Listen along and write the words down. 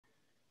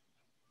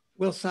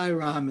Well, Sai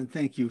Ram, and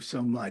thank you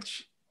so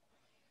much.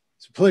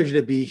 It's a pleasure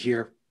to be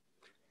here.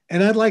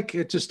 And I'd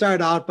like to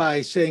start out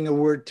by saying a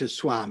word to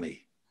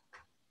Swami.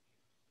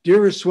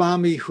 Dear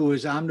Swami, who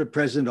is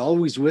omnipresent,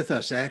 always with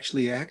us,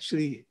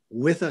 actually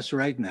with us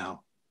right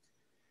now.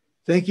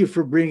 Thank you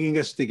for bringing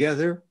us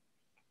together.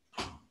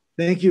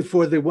 Thank you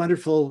for the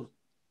wonderful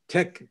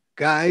tech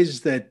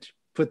guys that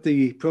put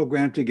the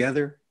program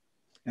together,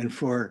 and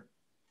for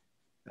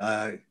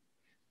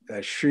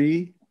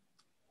Shri.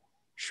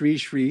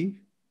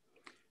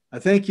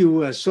 Thank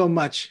you so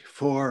much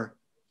for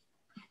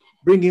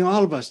bringing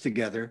all of us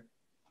together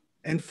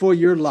and for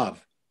your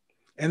love.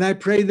 And I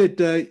pray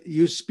that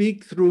you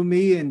speak through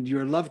me and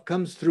your love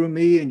comes through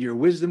me and your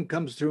wisdom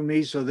comes through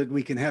me so that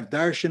we can have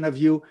darshan of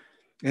you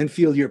and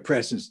feel your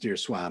presence, dear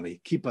Swami.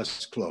 Keep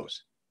us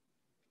close.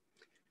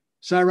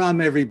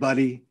 Saram,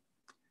 everybody.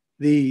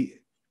 The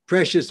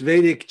precious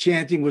Vedic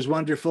chanting was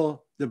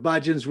wonderful. The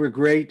bhajans were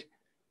great.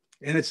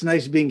 And it's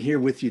nice being here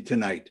with you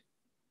tonight.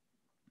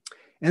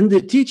 And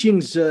the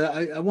teachings,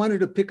 I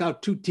wanted to pick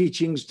out two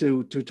teachings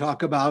to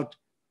talk about.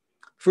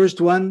 First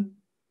one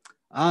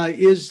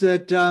is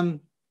that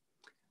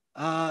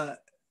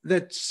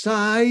that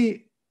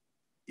Sai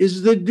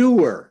is the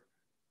doer.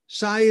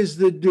 Sai is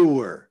the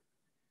doer.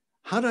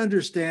 How to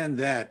understand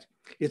that?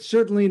 It's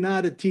certainly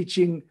not a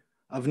teaching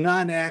of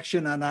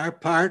non-action on our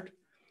part.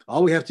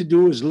 All we have to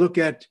do is look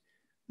at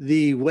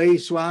the way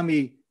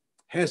Swami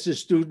has his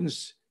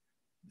students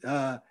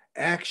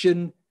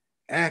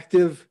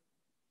active,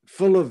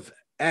 full of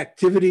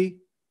activity,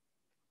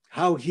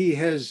 how he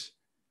has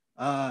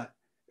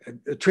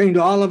trained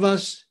all of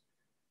us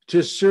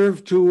to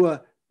serve to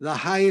the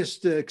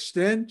highest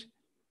extent,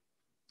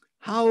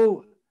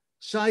 how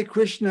Sai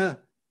Krishna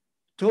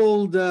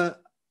told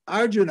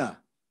Arjuna,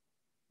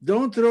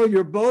 don't throw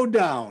your bow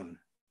down.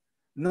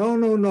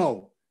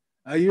 No.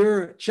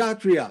 You're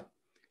Kshatriya.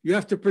 You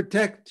have to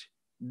protect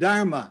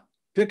Dharma.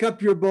 Pick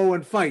up your bow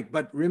and fight.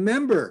 But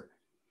remember,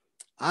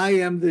 I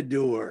am the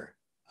doer.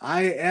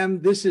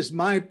 This is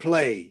my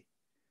play.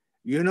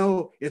 You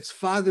know, it's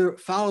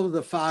follow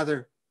the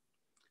Father,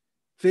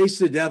 face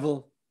the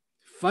devil,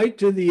 fight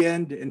to the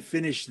end, and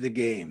finish the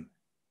game.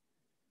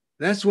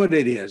 That's what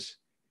it is.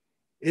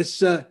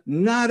 It's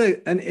not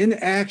an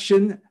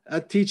inaction, a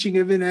teaching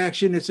of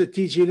inaction. It's a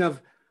teaching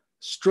of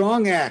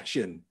strong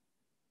action,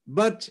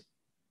 but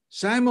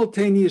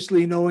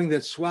simultaneously knowing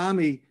that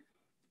Swami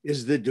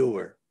is the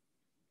doer.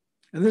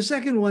 And the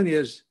second one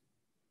is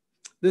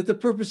that the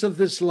purpose of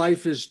this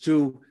life is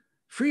to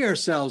free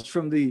ourselves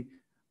from the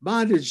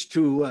bondage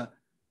to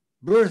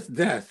birth,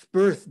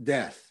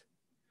 death,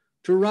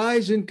 to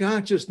rise in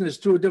consciousness,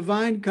 to a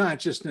divine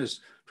consciousness,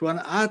 to an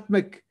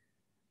atmic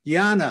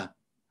jnana,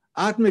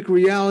 atmic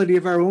reality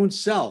of our own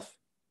self,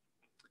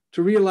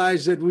 to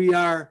realize that we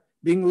are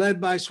being led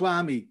by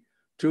Swami,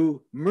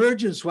 to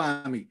merge in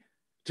Swami,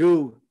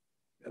 to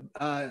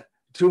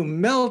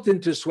melt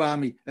into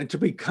Swami, and to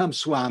become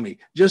Swami.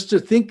 Just to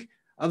think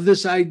of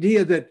this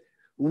idea that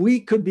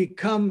we could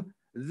become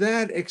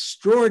that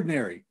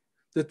extraordinary,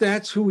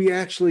 that's who we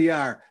actually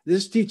are.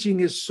 This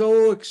teaching is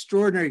so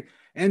extraordinary.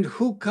 And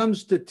who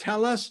comes to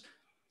tell us?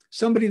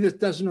 Somebody that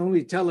doesn't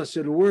only tell us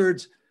in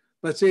words,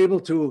 but is able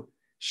to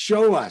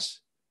show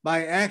us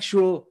by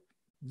actual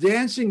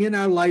dancing in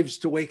our lives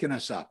to waken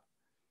us up.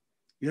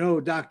 You know,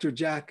 Dr.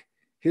 Jack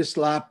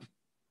Hislop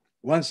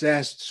once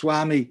asked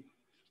Swami,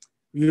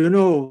 you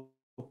know,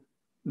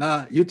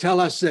 you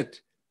tell us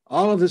that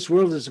all of this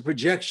world is a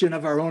projection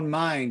of our own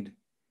mind.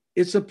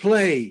 It's a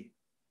play.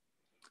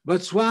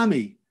 But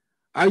Swami,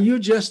 are you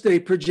just a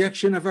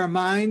projection of our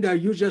mind? Are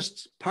you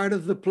just part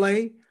of the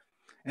play?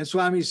 And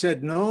Swami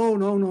said,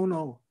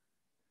 no.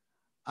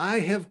 I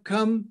have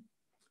come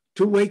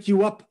to wake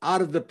you up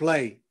out of the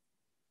play,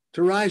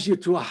 to rise you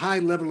to a high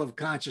level of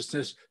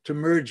consciousness, to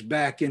merge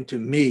back into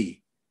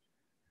me.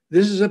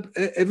 This is a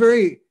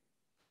very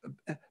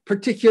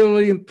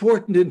particularly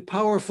important and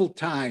powerful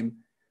time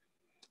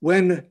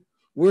when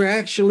we're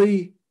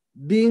actually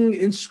being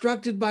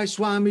instructed by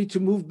Swami to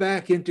move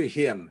back into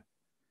him.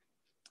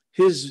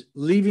 His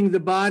leaving the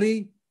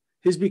body,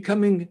 his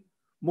becoming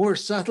more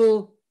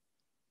subtle,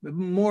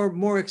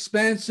 more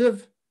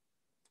expansive,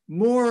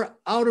 more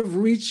out of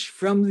reach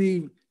from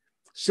the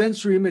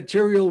sensory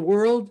material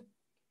world,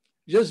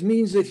 just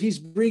means that he's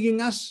bringing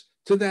us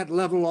to that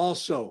level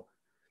also,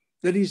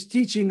 that he's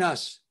teaching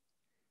us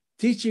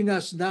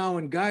now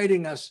and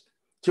guiding us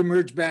to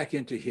merge back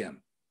into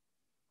him.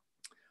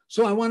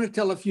 So I want to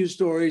tell a few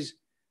stories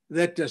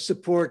that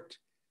support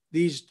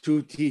these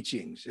two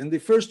teachings. And the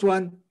first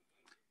one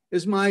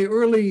is my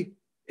early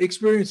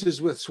experiences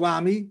with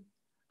Swami,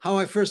 how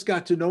I first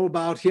got to know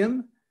about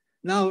him.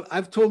 Now,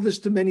 I've told this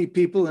to many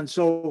people, and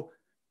so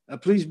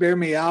please bear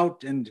me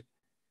out and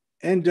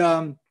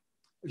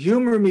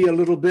humor me a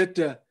little bit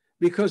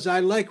because I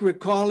like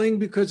recalling,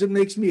 because it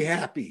makes me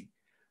happy.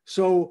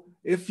 So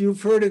if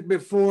you've heard it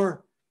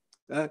before,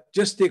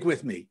 just stick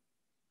with me.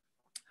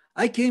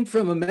 I came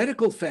from a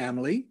medical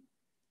family,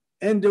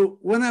 and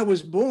when I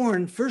was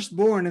first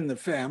born in the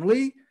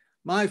family,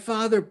 my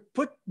father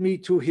put me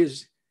to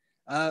his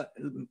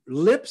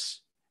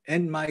lips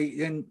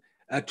and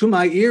to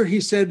my ear,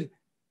 he said,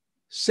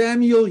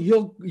 Samuel,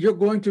 you're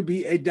going to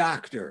be a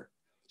doctor.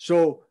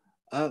 So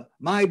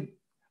my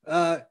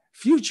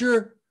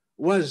future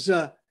was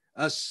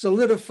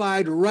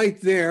solidified right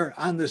there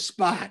on the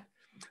spot.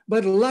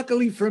 But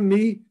luckily for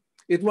me,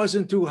 it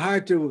wasn't too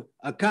hard to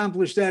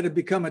accomplish that and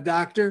become a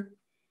doctor.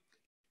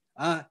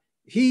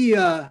 He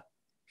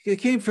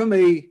came from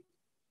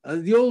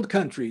the old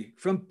country,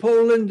 from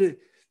Poland,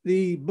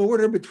 the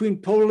border between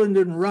Poland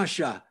and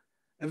Russia,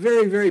 a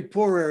very, very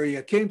poor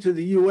area. Came to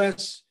the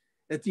US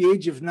at the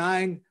age of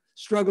 9,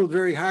 struggled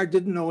very hard,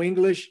 didn't know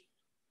English,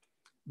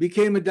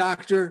 became a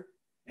doctor,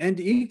 and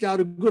eked out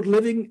a good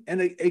living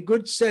and a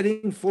good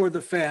setting for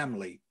the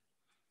family.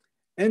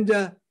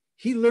 And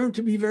he learned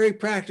to be very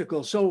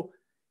practical. So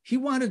he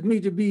wanted me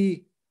to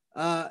be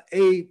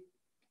a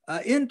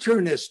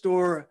internist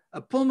or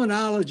a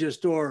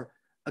pulmonologist or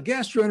a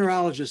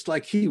gastroenterologist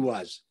like he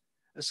was,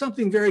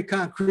 something very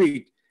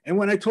concrete. And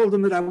when I told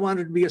him that I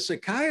wanted to be a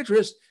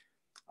psychiatrist,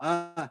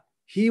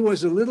 he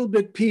was a little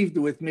bit peeved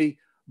with me,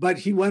 but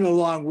he went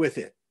along with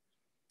it.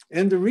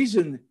 And the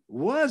reason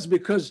was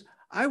because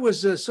I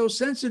was so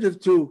sensitive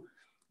to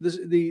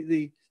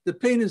the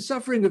pain and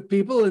suffering of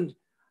people. And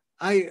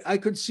I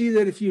could see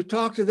that if you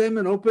talk to them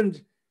and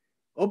opened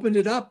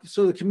it up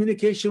so the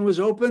communication was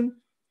open,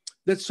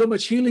 that so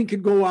much healing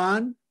could go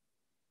on.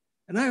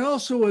 And I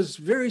also was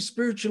very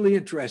spiritually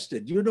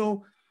interested. You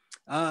know,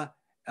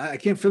 I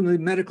came from the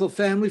medical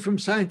family, from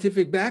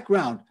scientific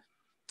background.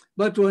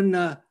 But when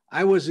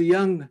I was a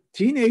young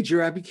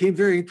teenager, I became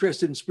very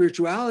interested in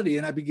spirituality,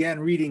 and I began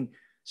reading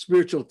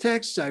spiritual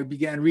texts. I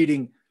began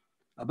reading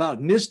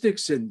about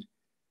mystics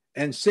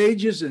and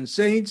sages and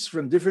saints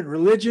from different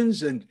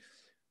religions, and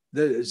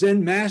the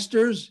Zen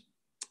masters,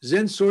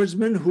 Zen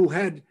swordsmen who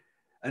had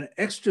an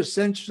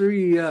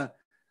extrasensory,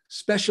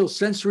 special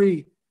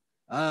sensory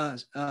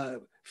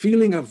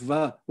feeling of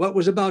what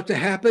was about to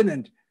happen.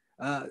 And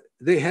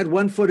they had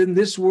one foot in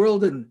this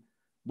world and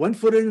one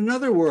foot in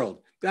another world.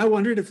 I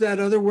wondered if that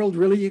other world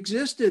really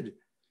existed.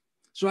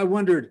 So I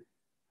wondered,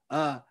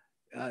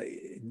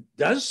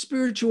 does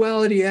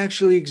spirituality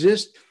actually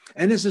exist?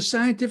 And as a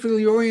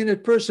scientifically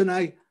oriented person,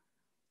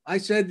 I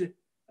said,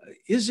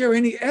 is there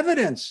any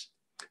evidence,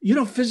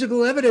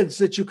 physical evidence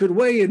that you could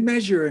weigh and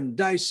measure and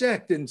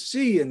dissect and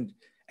see and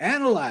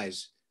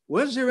analyze?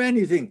 Was there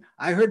anything?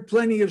 I heard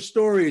plenty of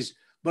stories,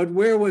 but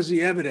where was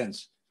the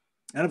evidence?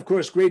 And of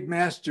course, great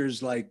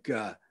masters like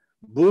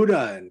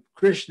Buddha and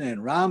Krishna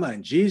and Rama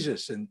and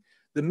Jesus and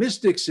the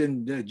mystics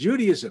in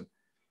Judaism,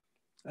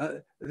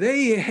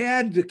 they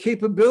had the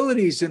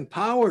capabilities and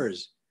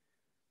powers,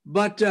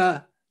 but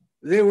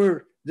they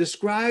were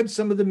described,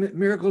 some of the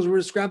miracles were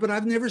described, but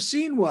I've never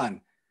seen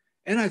one.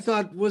 And I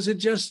thought, was it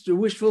just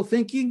wishful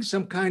thinking,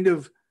 some kind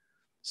of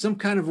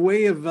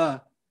way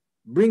of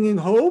bringing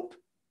hope?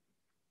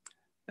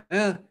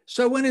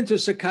 So I went into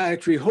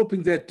psychiatry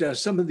hoping that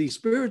some of these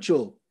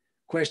spiritual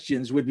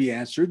questions would be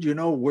answered.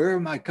 Where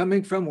am I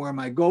coming from? Where am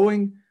I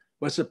going?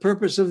 What's the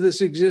purpose of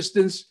this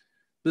existence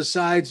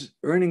besides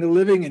earning a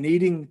living and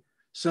eating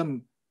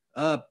some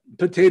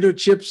potato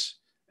chips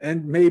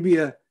and maybe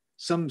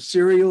some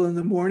cereal in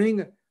the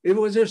morning?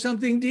 Was there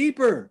something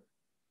deeper?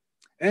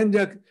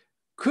 And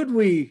could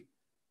we,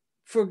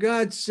 for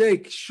God's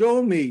sake,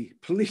 show me,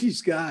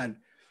 please God,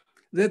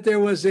 that there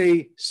was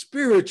a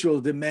spiritual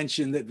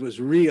dimension that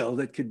was real,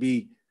 that could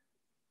be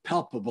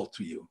palpable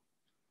to you?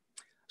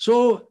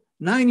 So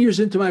 9 years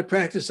into my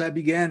practice, I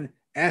began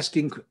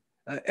asking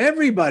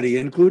everybody,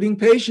 including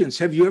patients,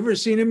 have you ever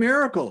seen a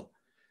miracle?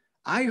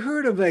 I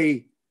heard of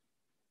a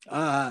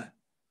Tai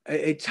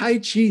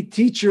Chi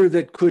teacher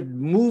that could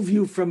move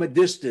you from a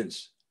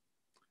distance.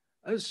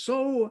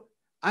 So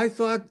I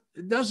thought,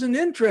 it doesn't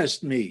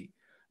interest me.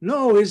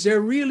 No, is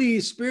there really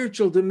a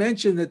spiritual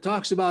dimension that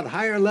talks about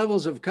higher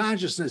levels of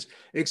consciousness,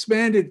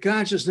 expanded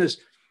consciousness,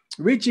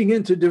 reaching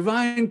into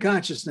divine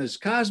consciousness,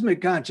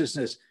 cosmic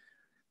consciousness?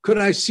 Could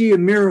I see a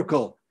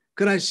miracle?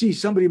 Could I see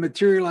somebody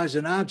materialize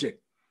an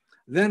object?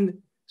 Then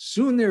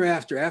soon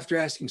thereafter, after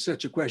asking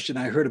such a question,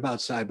 I heard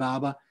about Sai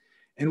Baba.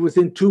 And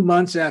within 2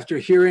 months after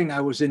hearing,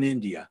 I was in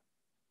India.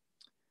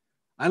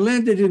 I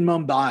landed in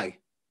Mumbai.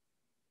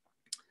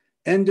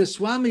 And the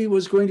Swami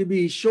was going to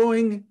be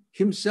showing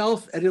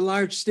himself at a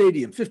large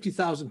stadium.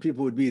 50,000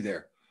 people would be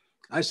there.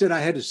 I said I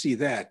had to see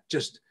that,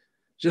 just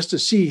to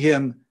see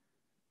him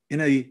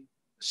in a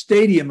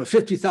stadium of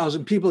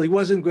 50,000 people. He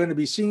wasn't going to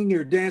be singing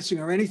or dancing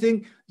or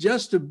anything,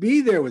 just to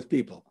be there with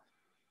people.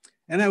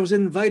 And I was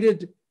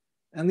invited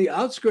on the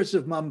outskirts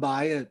of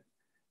Mumbai,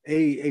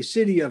 a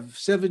city of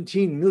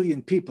 17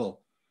 million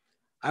people.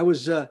 I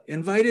was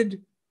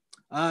invited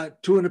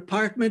to an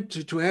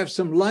apartment to have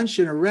some lunch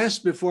and a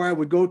rest before I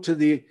would go to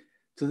the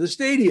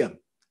stadium.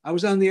 I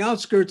was on the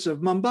outskirts of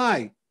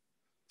Mumbai.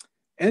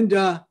 And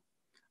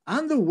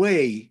on the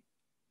way,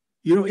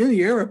 in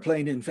the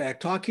airplane, in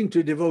fact, talking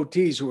to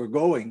devotees who were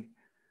going,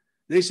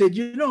 they said,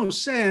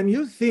 Sam,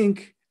 you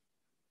think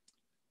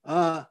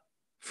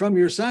from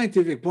your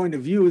scientific point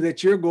of view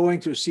that you're going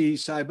to see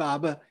Sai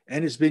Baba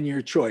and it's been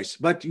your choice.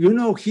 But you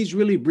know, he's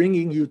really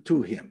bringing you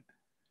to him.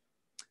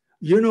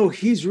 You know,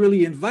 he's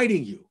really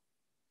inviting you.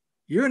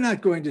 You're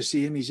not going to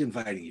see him, he's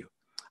inviting you.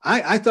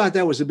 I thought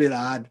that was a bit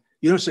odd.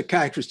 You know,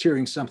 psychiatrist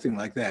hearing something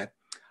like that.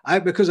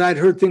 Because I'd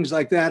heard things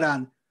like that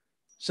on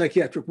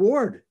psychiatric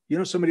ward. You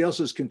know, somebody else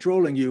is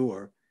controlling you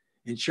or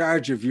in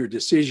charge of your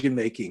decision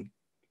making.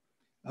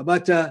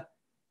 But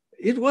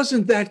it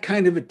wasn't that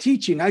kind of a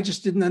teaching. I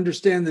just didn't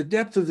understand the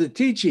depth of the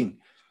teaching.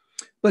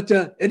 But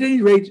at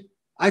any rate,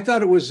 I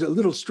thought it was a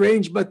little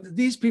strange, but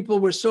these people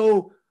were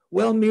so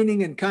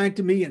well-meaning and kind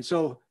to me and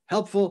so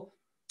helpful.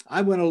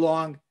 I went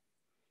along.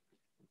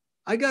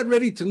 I got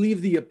ready to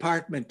leave the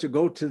apartment to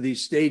go to the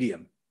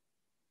stadium.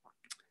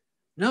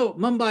 Now,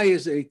 Mumbai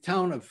is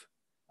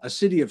a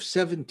city of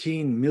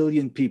 17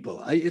 million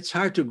people. It's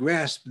hard to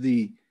grasp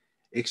the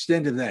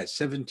extent of that,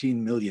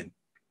 17 million.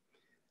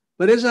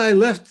 But as I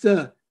left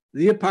the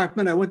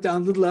apartment, I went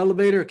down a little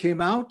elevator,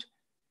 came out.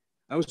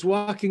 I was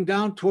walking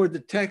down toward the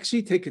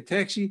taxi, take a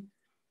taxi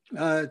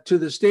to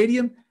the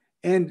stadium,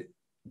 and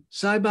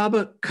Sai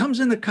Baba comes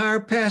in the car,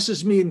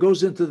 passes me, and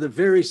goes into the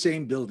very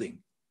same building.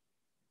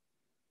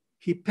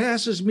 He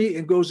passes me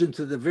and goes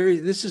into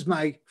this is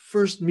my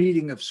first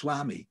meeting of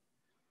Swami.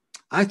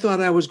 I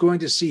thought I was going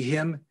to see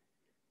him,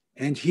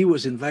 and he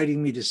was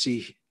inviting me to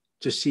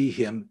see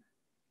him,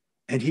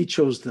 and he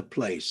chose the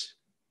place.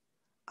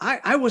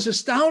 I was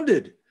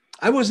astounded.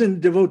 I wasn't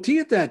a devotee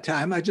at that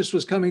time. I just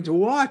was coming to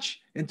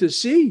watch and to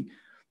see,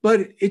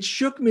 but it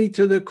shook me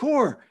to the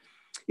core.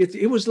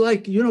 It was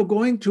like, you know,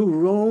 going to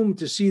Rome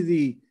to see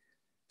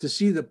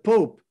the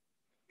Pope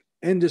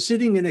and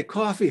sitting in a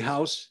coffee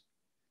house,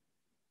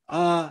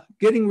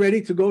 getting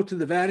ready to go to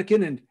the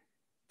Vatican, and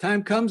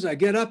time comes, I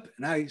get up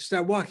and I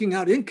start walking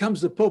out. In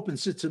comes the Pope and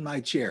sits in my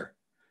chair.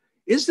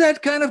 Is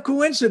that kind of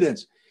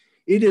coincidence?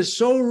 It is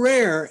so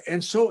rare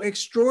and so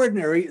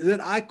extraordinary that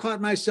I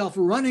caught myself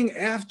running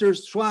after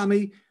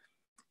Swami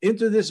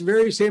into this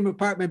very same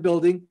apartment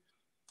building.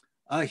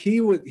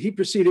 He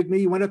preceded me.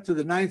 He went up to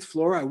the 9th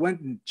floor. I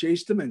went and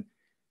chased him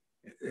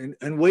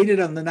and waited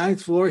on the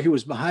 9th floor. He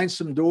was behind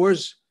some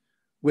doors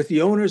with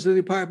the owners of the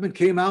apartment,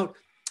 came out.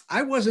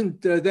 I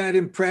wasn't that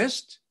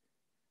impressed.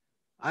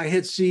 I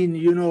had seen,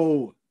 you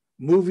know,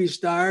 movie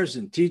stars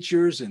and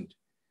teachers and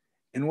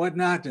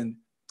whatnot, and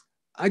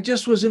I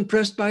just was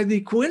impressed by the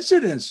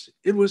coincidence.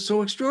 It was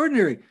so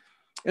extraordinary.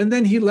 And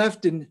then he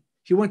left and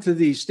he went to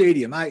the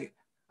stadium. I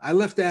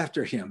left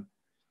after him.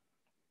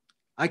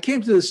 I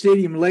came to the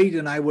stadium late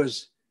and I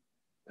was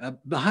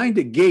behind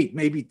a gate,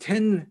 maybe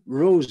 10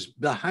 rows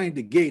behind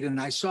the gate. And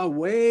I saw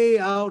way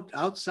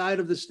outside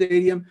of the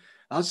stadium,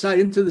 outside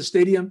into the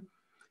stadium,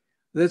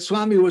 that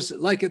Swami was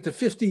like at the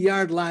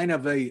 50-yard line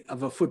of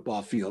a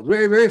football field,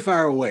 very, very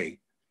far away.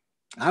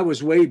 I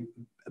was way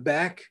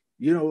back,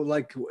 you know,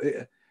 like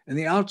in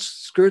the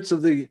outskirts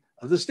of the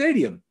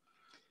stadium.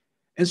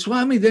 And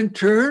Swami then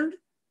turned,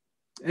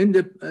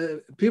 and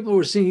people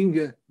were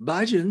singing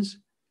bhajans.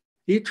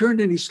 He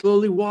turned and he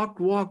slowly walked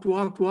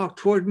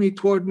toward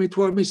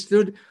me,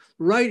 stood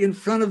right in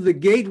front of the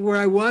gate where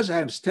I was.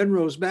 I was 10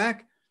 rows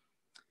back.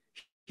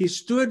 He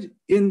stood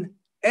in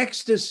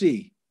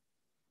ecstasy.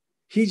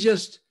 He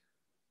just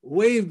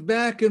waved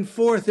back and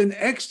forth in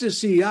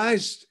ecstasy,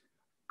 eyes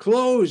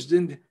closed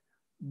and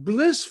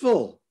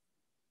blissful.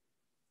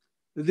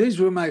 These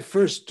were my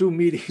first 2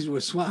 meetings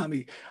with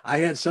Swami. I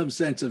had some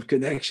sense of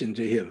connection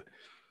to him.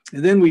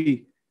 And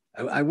then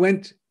I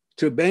went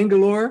to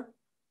Bangalore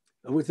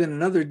within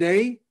another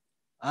day.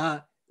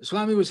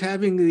 Swami was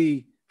having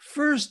the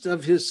first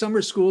of his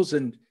summer schools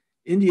in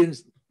Indian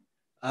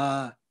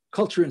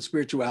culture and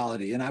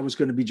spirituality, and I was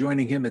going to be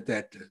joining him at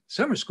that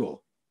summer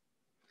school.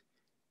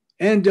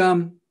 And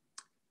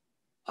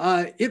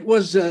it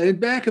was in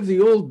back of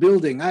the old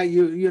building.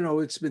 You know,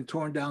 it's been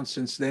torn down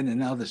since then, and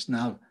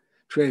now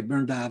Trey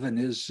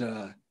Brindavan is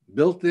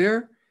built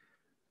there.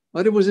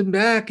 But it was in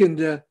back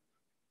and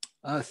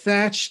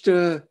thatched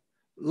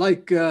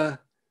like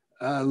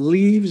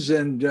leaves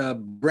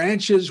and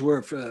branches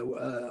were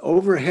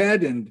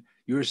overhead, and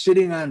you were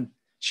sitting on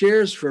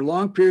chairs for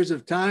long periods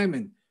of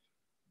time.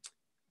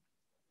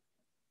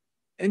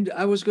 And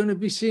I was going to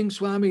be seeing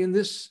Swami in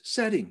this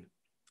setting.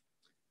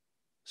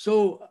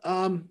 So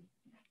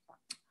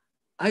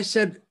I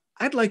said,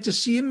 I'd like to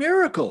see a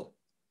miracle.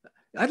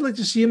 I'd like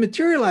to see him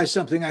materialize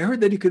something. I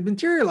heard that he could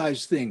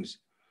materialize things.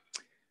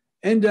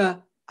 And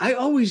I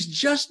always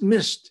just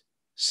missed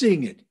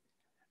seeing it.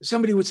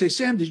 Somebody would say,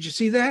 Sam, did you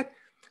see that?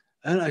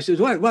 And I said,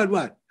 what?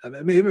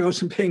 Maybe I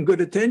wasn't paying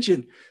good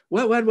attention.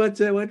 What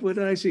did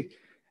I see?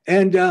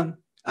 And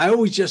I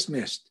always just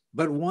missed.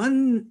 But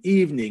one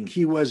evening,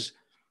 he was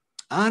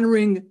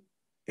honoring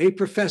a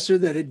professor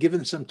that had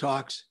given some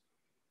talks.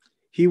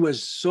 He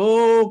was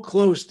so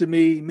close to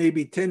me,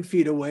 maybe 10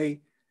 feet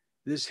away.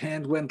 This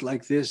hand went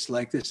like this,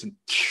 and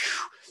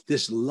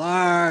this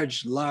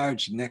large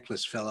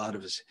necklace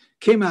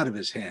came out of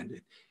his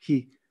hand.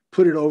 He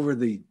put it over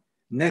the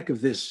neck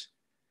of this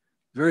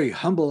very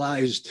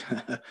humbleized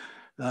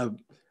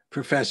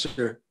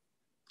professor.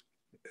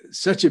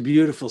 such a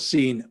beautiful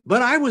scene.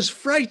 But I was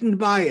frightened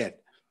by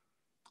it.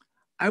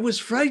 I was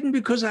frightened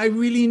because I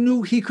really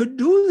knew he could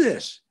do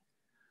this.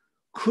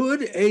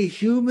 Could a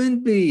human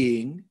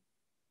being,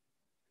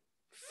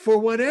 for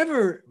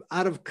whatever,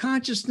 out of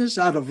consciousness,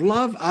 out of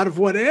love, out of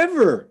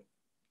whatever,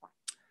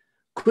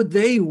 could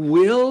they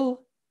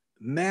will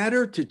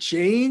matter to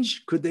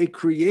change? Could they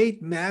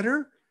create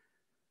matter?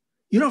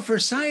 You know, for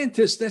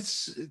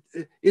scientists,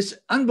 it's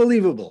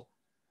unbelievable.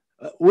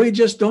 We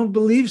just don't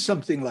believe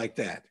something like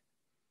that.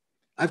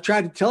 I've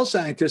tried to tell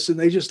scientists and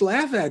they just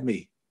laugh at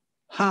me.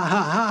 Ha,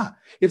 ha, ha.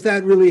 If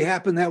that really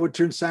happened, that would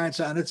turn science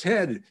on its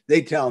head,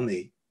 they tell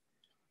me.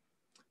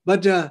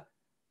 But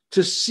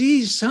to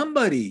see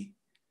somebody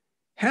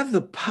have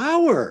the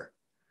power,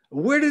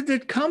 where did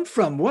it come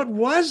from? What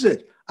was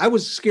it? I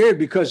was scared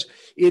because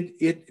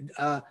it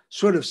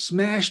sort of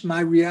smashed my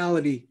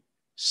reality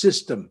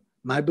system,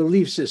 my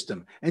belief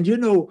system. And you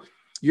know,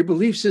 your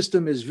belief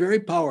system is very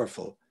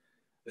powerful.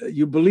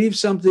 You believe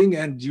something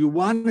and you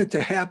want it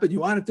to happen. You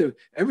want it to,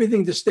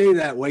 everything to stay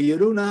that way. You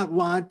do not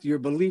want your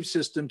belief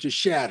system to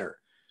shatter.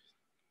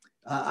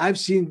 I've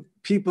seen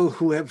people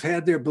who have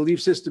had their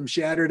belief system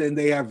shattered and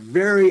they are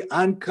very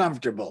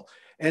uncomfortable.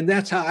 And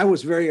that's how I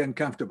was very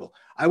uncomfortable.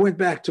 I went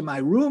back to my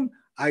room.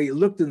 I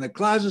looked in the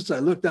closets. I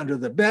looked under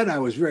the bed. I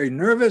was very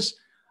nervous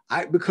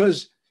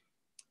because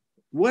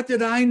what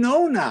did I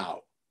know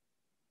now?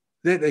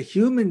 That a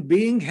human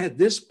being had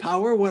this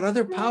power? What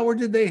other power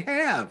did they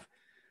have?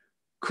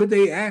 Could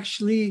they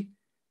actually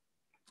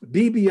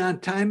be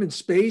beyond time and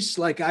space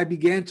like I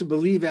began to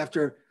believe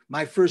after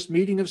my first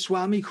meeting of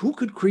Swami? Who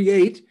could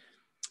create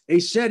a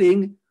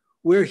setting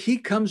where he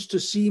comes to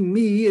see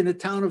me in a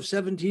town of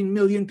 17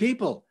 million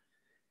people?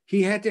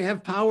 He had to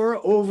have power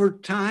over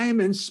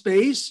time and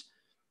space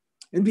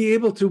and be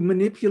able to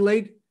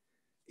manipulate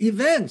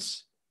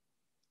events.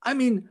 I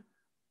mean,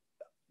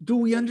 do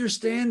we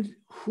understand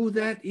who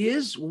that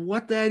is,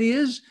 what that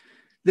is?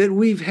 That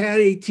we've had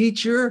a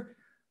teacher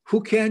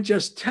who can't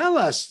just tell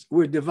us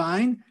we're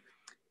divine.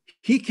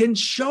 He can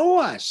show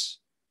us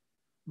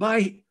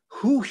by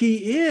who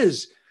he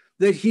is,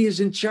 that he is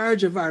in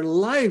charge of our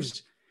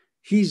lives.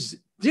 He's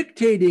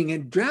dictating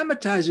and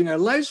dramatizing our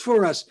lives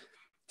for us,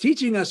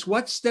 teaching us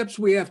what steps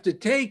we have to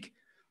take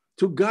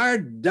to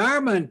guard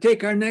Dharma and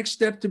take our next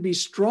step to be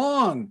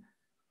strong,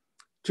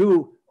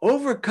 to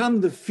overcome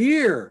the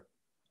fear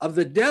of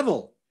the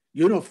devil.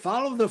 You know,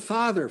 follow the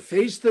Father,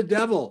 face the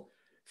devil,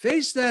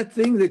 face that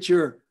thing that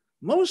you're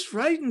most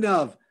frightened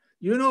of.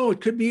 You know,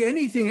 it could be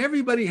anything.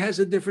 Everybody has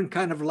a different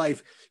kind of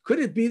life. Could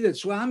it be that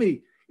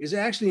Swami is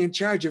actually in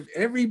charge of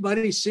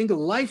everybody's single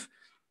life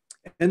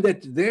and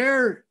that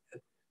their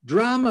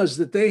dramas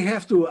that they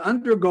have to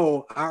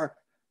undergo are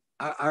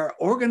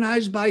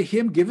organized by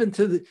him, given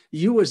to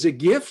you as a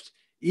gift,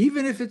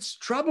 even if it's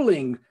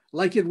troubling,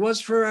 like it was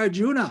for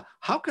Arjuna?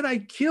 How could I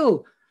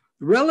kill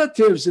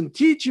relatives and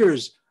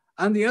teachers?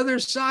 On the other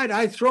side,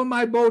 I throw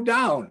my bow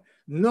down.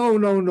 No,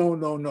 no, no,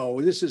 no,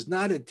 no. This is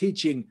not a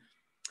teaching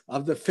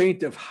of the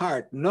faint of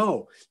heart.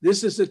 No,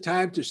 this is the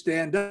time to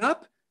stand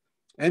up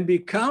and be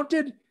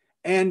counted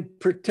and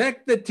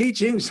protect the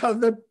teachings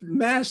of the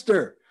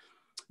master.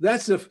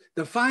 That's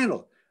the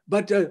final.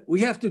 But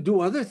we have to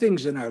do other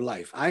things in our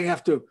life. I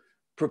have to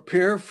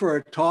prepare for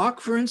a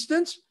talk, for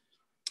instance.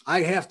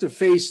 I have to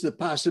face the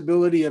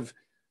possibility of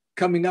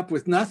coming up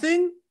with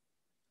nothing,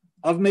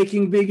 of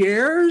making big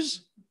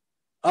errors,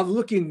 of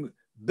looking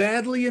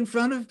badly in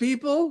front of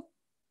people.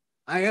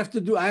 I have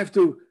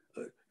to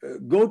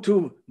go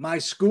to my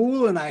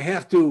school and I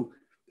have to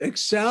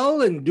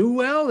excel and do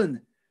well.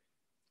 And,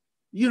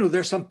 you know,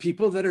 there's some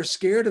people that are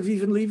scared of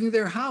even leaving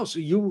their house.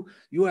 You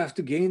have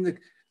to gain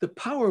the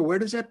power. Where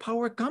does that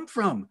power come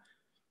from?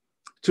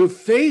 To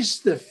face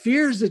the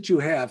fears that you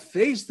have,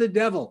 face the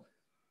devil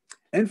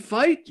and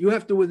fight. You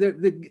have to,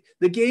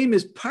 the game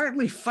is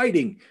partly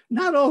fighting,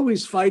 not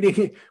always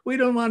fighting. We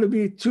don't want to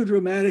be too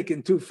dramatic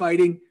and too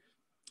fighting,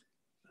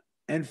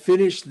 and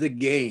finish the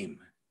game.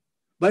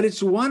 But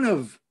it's one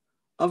of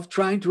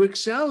trying to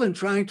excel and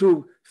trying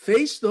to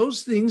face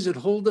those things that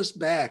hold us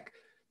back,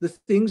 the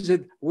things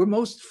that we're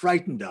most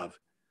frightened of.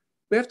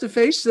 We have to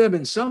face them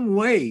in some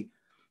way,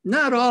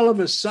 not all of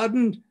a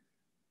sudden,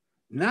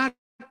 not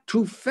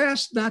too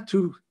fast, not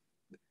too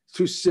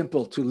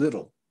simple, too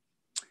little.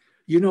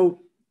 You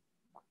know,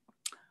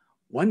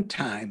 one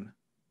time,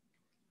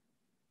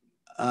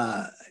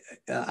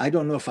 I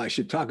don't know if I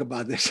should talk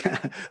about this.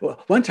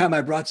 Well, one time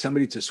I brought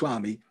somebody to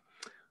Swami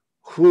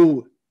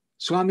who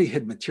Swami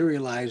had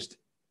materialized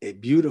a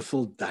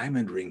beautiful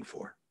diamond ring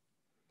for.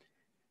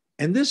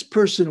 And this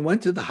person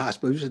went to the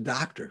hospital. He was a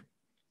doctor.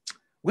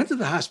 Went to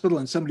the hospital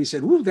and somebody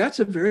said, "Ooh, that's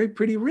a very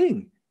pretty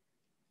ring."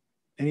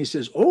 And he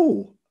says,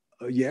 "Oh,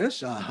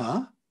 yes,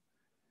 uh-huh."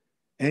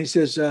 And he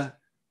says,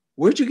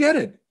 "Where'd you get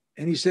it?"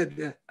 And he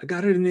said, "I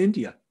got it in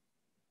India."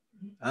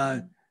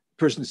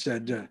 Person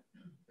said,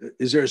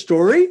 "Is there a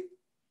story?"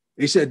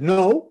 He said,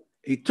 "No."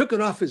 He took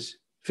it off his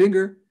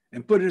finger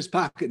and put it in his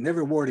pocket and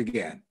never wore it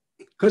again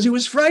because he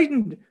was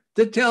frightened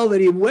to tell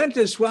that he went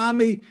to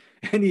Swami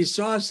and he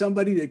saw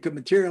somebody that could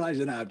materialize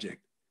an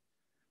object.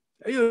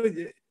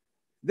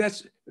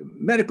 That's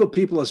medical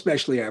people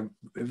especially are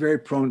very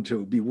prone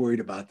to be worried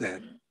about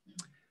that.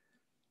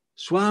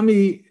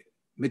 Swami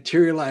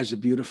materialized a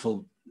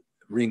beautiful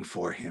ring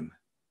for him.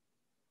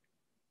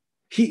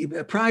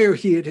 Prior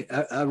he had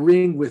a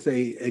ring with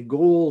a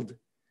gold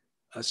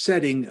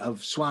setting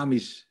of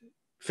Swami's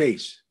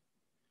face.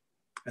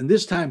 And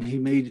this time he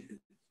made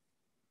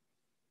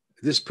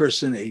this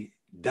person a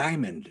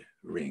diamond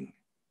ring.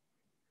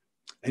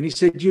 And he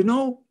said, you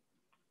know,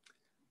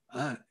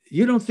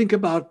 you don't think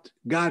about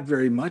God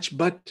very much,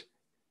 but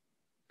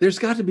there's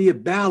got to be a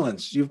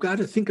balance. You've got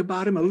to think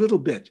about him a little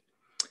bit.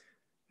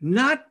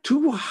 Not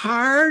too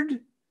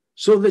hard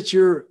so that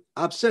you're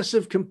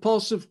obsessive,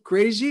 compulsive,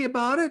 crazy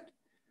about it.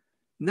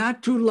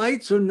 Not too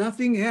light so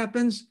nothing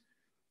happens.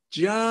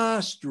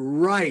 Just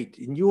right.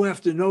 And you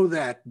have to know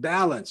that.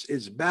 Balance.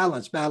 It's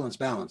balance, balance,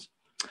 balance.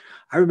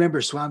 I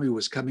remember Swami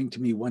was coming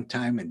to me one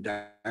time in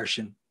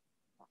Darshan.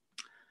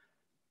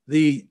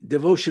 The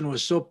devotion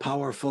was so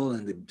powerful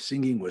and the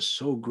singing was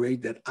so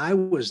great that I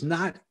was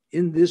not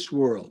in this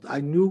world. I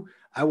knew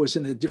I was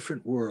in a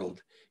different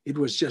world. It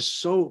was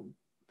just so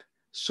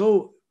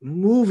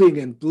moving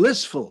and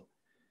blissful.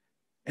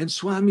 And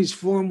Swami's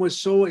form was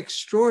so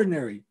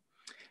extraordinary.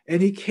 And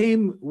he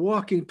came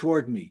walking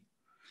toward me.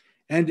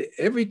 And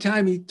every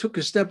time he took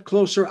a step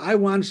closer, I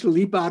wanted to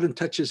leap out and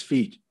touch his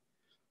feet.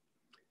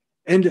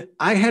 And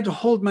I had to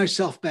hold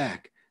myself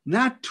back.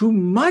 Not too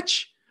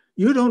much.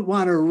 You don't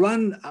want to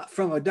run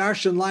from a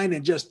darshan line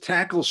and just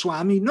tackle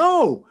Swami.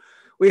 No,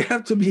 we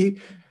have to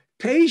be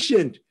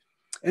patient.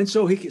 And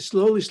so he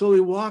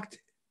slowly walked,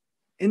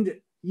 and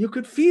you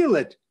could feel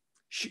it.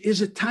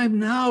 Is it time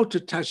now to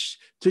touch,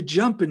 to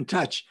jump and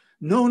touch?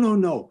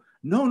 No.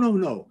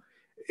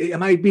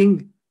 Am I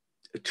being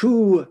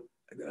too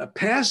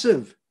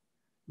passive?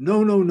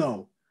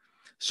 No.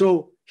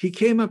 So he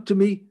came up to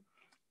me,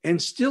 and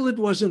still it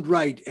wasn't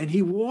right. And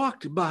he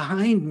walked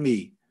behind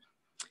me,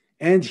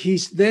 and he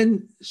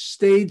then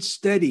stayed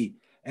steady.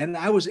 And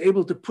I was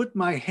able to put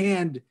my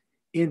hand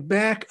in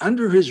back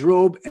under his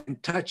robe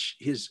and touch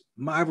his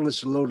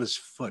marvelous lotus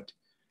foot.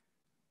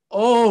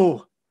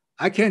 Oh,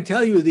 I can't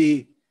tell you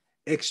the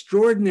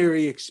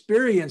extraordinary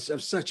experience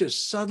of such a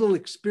subtle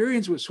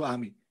experience with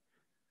Swami.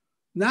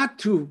 Not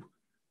too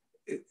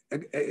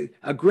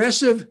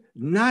aggressive,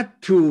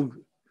 not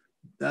too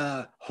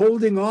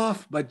holding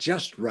off, but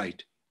just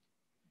right.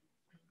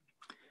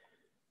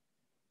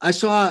 I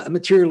saw a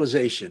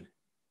materialization.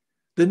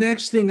 The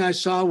next thing I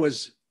saw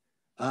was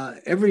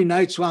every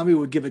night Swami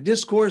would give a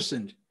discourse,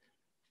 and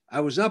I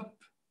was up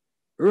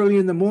early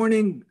in the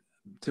morning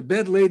to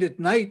bed late at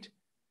night.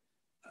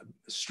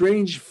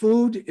 Strange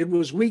food, it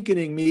was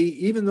weakening me.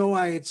 Even though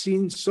I had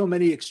seen so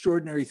many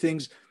extraordinary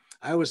things,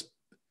 I was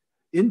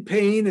in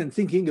pain and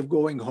thinking of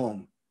going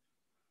home.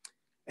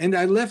 And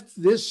I left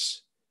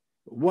this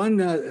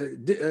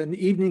an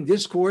evening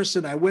discourse,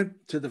 and I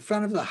went to the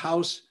front of the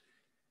house,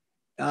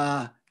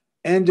 and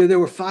there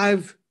were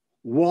 5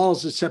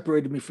 walls that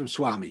separated me from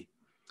Swami.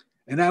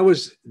 And I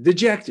was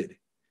dejected.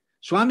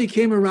 Swami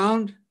came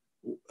around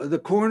the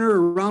corner,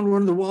 around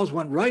one of the walls,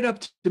 went right up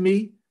to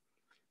me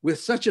with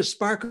such a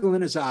sparkle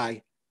in his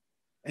eye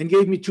and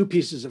gave me 2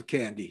 pieces of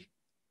candy.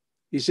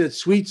 He said,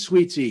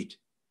 "Sweets eat."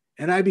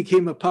 And I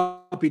became a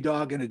puppy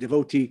dog and a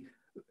devotee,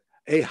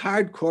 a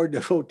hardcore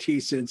devotee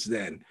since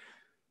then.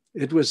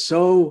 It was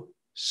so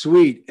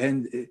sweet,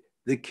 and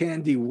the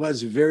candy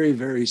was very,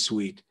 very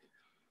sweet.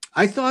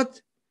 I knew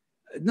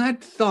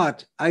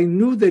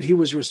that he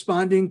was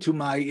responding to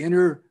my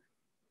inner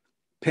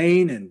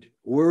pain and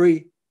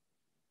worry,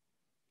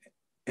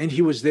 and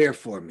he was there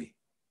for me.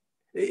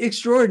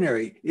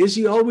 Extraordinary. Is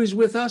he always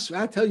with us?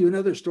 I'll tell you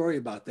another story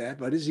about that,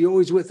 but is he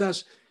always with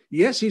us?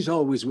 Yes, he's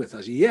always with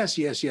us. Yes.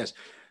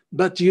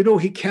 But you know,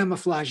 he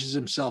camouflages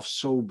himself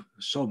so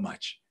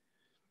much.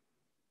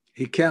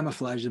 He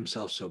camouflaged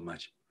himself so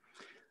much.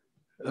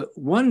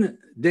 One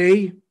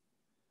day,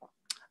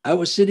 I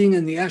was sitting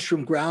in the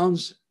ashram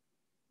grounds,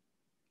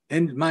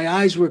 and my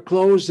eyes were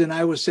closed, and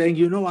I was saying,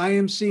 you know, I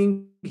am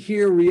seeing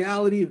here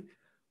reality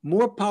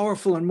more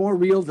powerful and more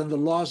real than the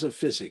laws of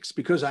physics,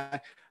 because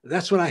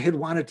that's what I had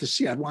wanted to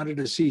see. I wanted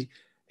to see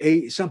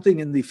something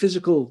in the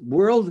physical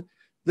world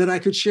that I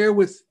could share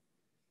with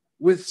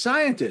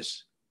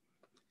scientists.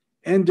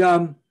 And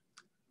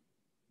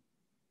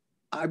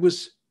I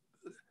was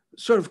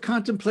sort of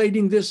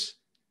contemplating this.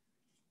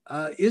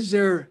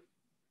 Could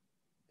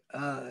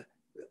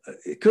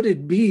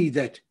it be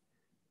that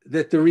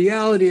the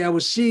reality I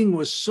was seeing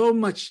was so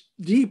much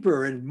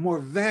deeper and more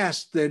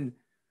vast than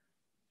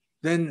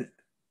the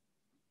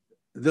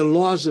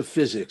laws of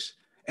physics?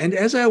 And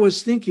as I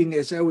was thinking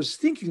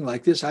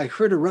like this, I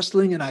heard a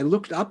rustling, and I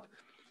looked up,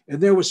 and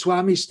there was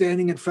Swami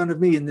standing in front of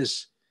me in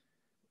this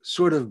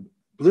sort of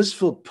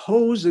blissful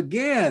pose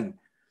again,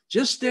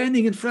 just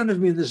standing in front of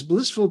me in this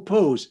blissful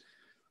pose,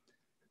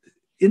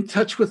 in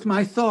touch with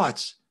my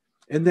thoughts.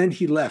 And then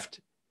he left.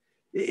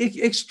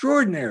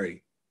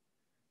 Extraordinary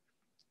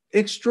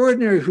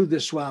who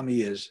this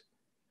Swami is.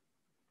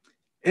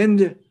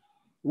 And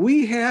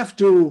we have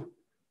to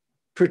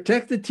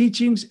protect the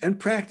teachings and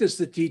practice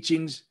the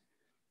teachings.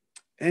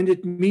 And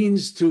it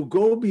means to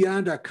go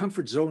beyond our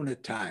comfort zone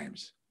at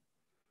times.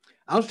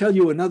 I'll tell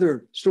you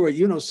another story.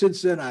 You know,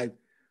 since then, I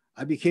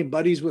became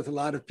buddies with a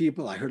lot of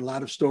people. I heard a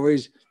lot of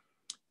stories.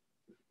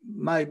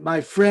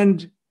 My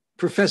friend,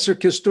 Professor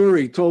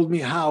Kasturi, told me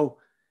how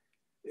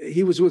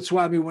he was with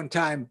Swami one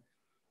time,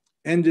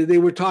 and they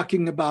were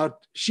talking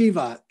about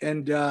Shiva.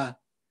 And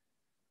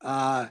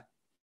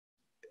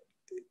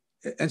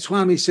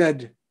Swami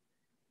said,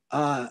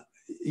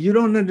 you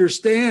don't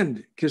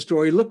understand,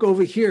 Kasturi. Look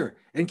over here.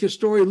 And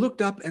Kasturi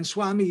looked up, and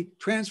Swami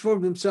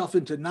transformed himself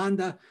into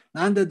Nanda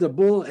the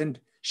bull, and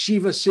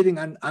Shiva sitting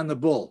on the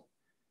bull.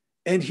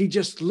 And he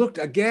just looked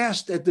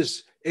aghast at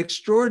this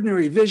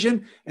extraordinary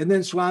vision. And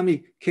then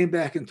Swami came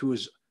back into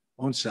his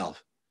own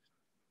self.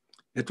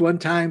 At one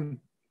time,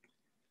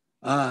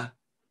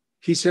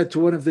 he said to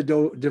one of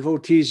the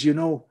devotees, you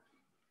know,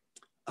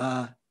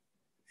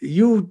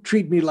 you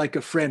treat me like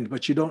a friend,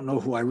 but you don't know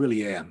who I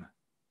really am.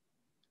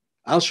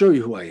 I'll show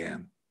you who I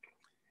am.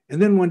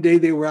 And then one day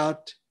they were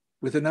out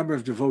with a number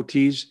of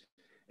devotees,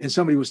 and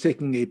somebody was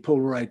taking a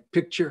Polaroid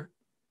picture,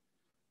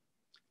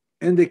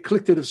 and they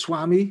clicked it of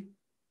Swami.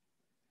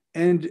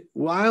 And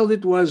while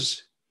it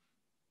was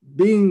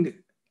being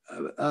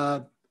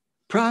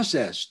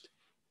processed,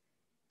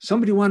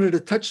 somebody wanted to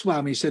touch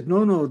Swami. He said,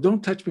 no,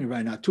 don't touch me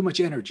right now, too much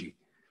energy.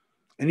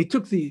 And he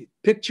took the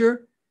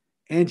picture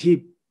and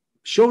he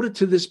showed it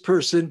to this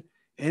person,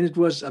 and it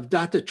was of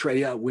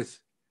Dattatreya with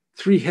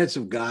 3 heads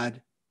of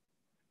God.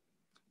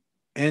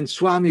 And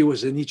Swami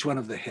was in each one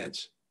of the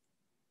heads.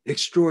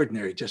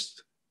 Extraordinary.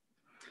 Just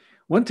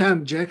one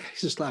time, Jack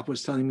Hislop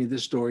was telling me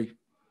this story.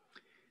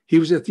 He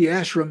was at the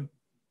ashram,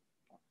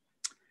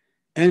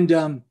 and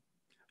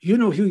you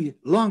know, he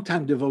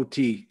long-time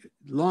devotee,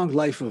 long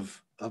life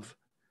of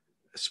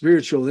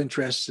spiritual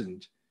interests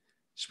and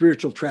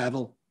spiritual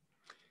travel.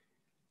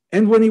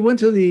 And when he went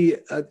to the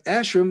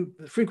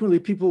ashram, frequently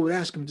people would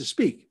ask him to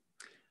speak.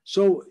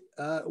 So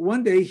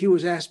one day he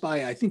was asked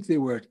by, I think they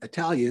were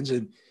Italians,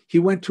 and he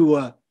went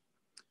to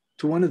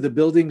one of the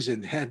buildings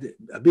and had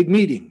a big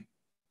meeting.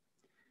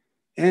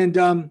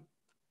 And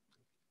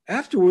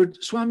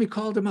afterward, Swami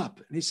called him up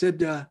and he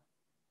said,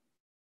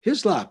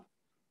 Hislop,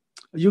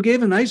 you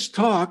gave a nice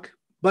talk,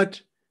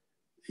 but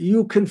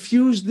you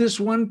confused this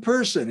one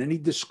person. And he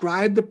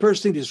described the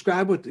person, he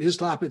described what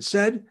Hislop had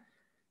said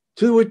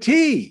to a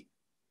T.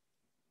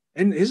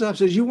 And Hislop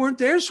says, you weren't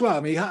there,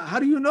 Swami. How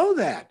do you know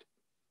that?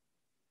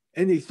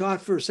 And he thought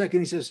for a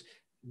second. He says,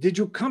 did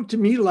you come to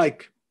me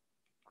like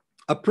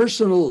a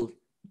personal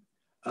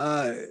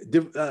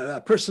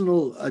deva,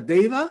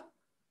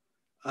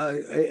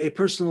 a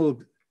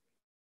personal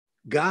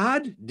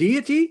God,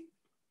 deity,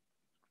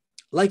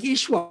 like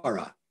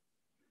Ishwara?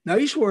 Now,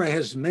 Ishwara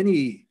has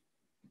many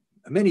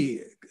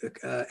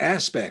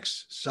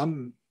aspects.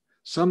 Some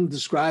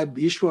describe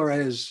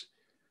Ishwara as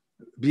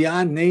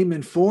beyond name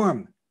and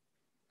form,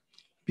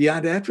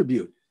 beyond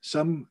attribute.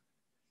 Some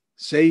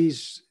say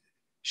he's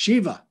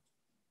Shiva.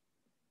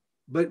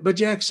 But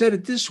Jack said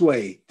it this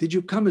way: did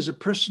you come as a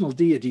personal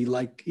deity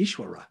like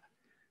Ishwara?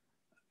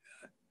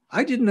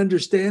 I didn't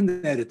understand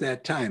that at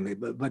that time,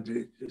 but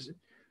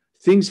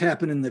things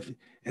happen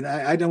and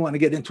I don't want to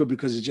get into it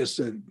because it just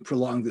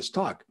prolonged this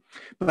talk.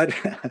 But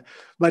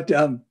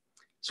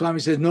Swami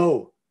said,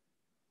 no,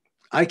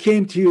 I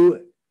came to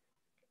you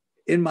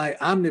in my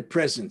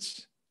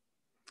omnipresence.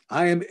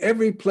 I am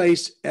every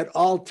place at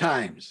all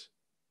times.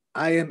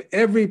 I am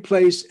every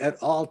place at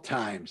all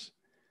times.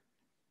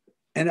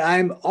 And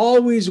I'm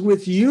always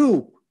with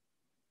you.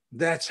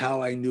 That's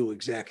how I knew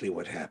exactly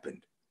what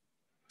happened.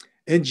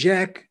 And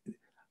Jack,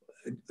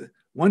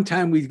 one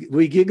time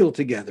we giggled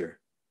together.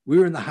 We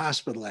were in the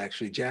hospital,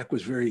 actually. Jack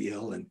was very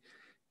ill, and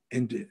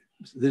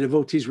the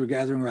devotees were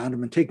gathering around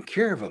him and taking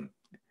care of him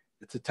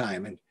at the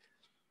time. And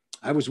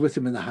I was with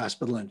him in the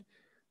hospital, and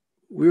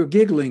we were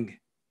giggling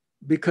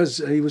because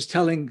he was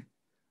telling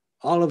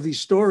all of these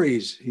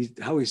stories,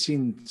 how he's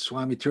seen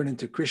Swami turn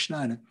into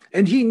Krishna.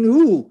 And he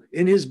knew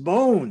in his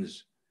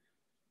bones.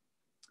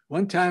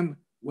 One time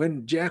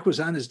when Jack was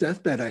on his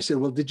deathbed, I said,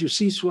 well, did you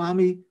see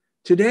Swami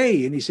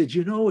today? And he said,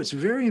 you know, it's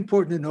very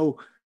important to know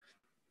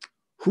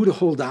who to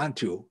hold on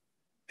to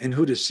and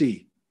who to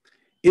see.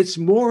 It's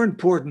more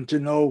important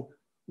to know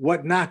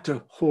what not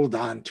to hold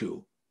on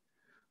to.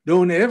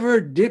 Don't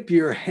ever dip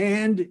your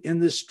hand in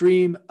the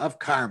stream of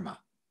karma.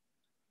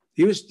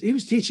 He was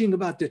teaching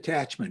about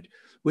detachment,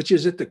 which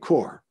is at the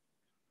core.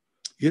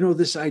 You know,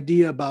 this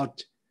idea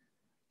about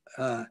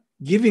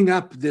giving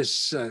up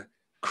this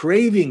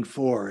craving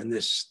for and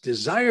this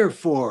desire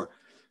for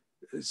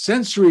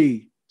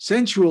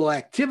sensual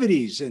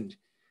activities and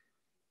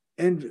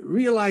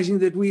realizing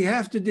that we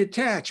have to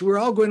detach. We're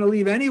all going to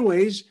leave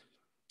anyways.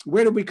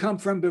 Where did we come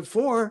from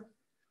before?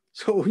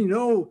 So we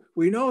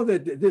know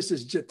that this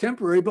is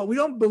temporary, but we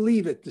don't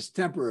believe it is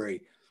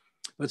temporary.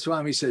 But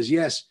Swami says,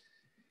 yes.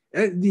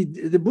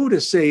 The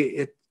Buddhists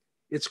say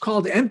it's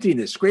called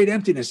emptiness, great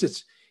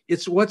emptiness.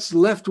 It's what's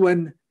left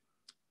when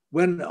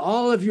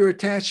all of your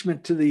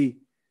attachment to the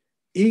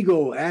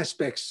ego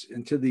aspects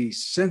and to the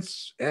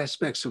sense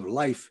aspects of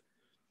life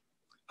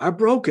are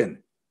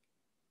broken.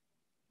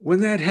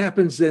 When that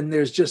happens, then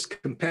there's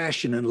just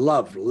compassion and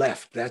love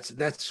left.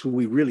 That's who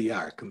we really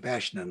are,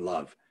 compassion and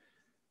love.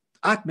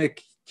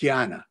 Atmik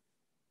Dhyana.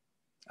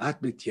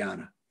 Atmik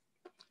Dhyana.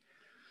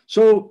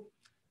 So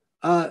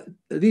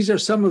these are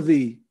some of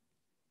the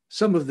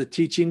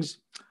teachings.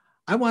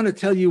 I want to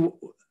tell you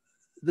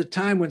the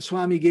time when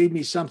Swami gave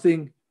me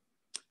something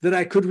that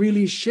I could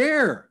really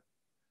share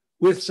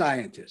with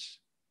scientists.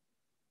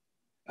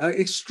 An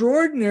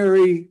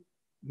extraordinary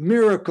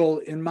miracle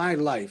in my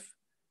life,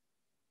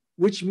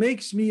 which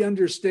makes me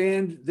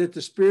understand that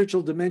the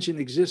spiritual dimension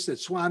exists, that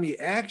Swami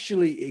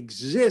actually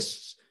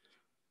exists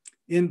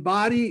in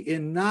body,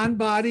 in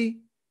non-body,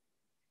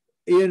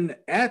 in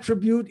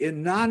attribute,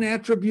 in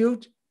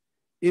non-attribute,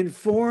 in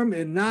form,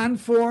 in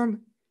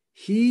non-form.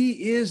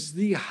 He is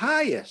the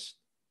highest.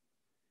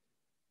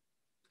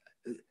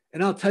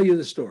 And I'll tell you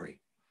the story.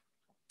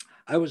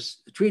 I was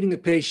treating a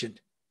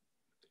patient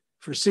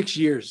for 6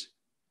 years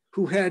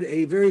who had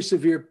a very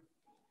severe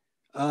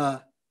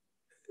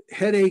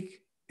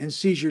headache and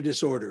seizure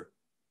disorder.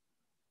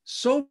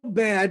 So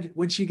bad,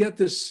 when she got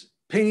this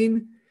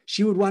pain,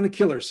 she would want to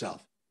kill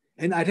herself.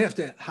 And I'd have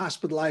to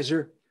hospitalize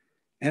her,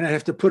 and I'd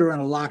have to put her on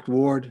a locked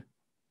ward.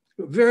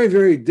 Very,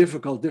 very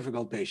difficult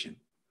patient.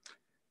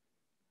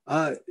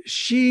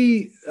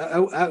 We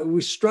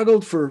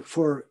struggled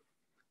for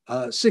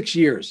 6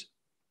 years.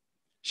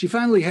 She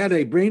finally had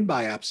a brain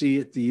biopsy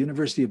at the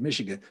University of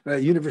Michigan,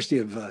 University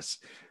of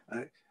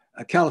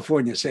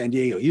California, San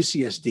Diego,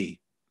 UCSD.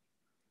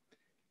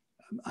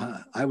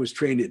 I was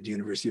trained at the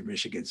University of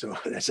Michigan, so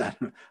that's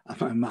on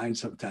my mind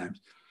sometimes.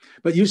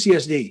 But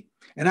UCSD.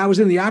 And I was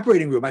in the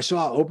operating room. I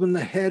saw open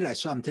the head. I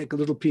saw him take a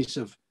little piece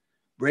of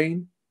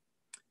brain.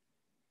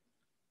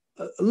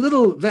 A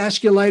little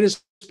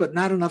vasculitis, but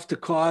not enough to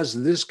cause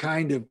this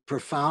kind of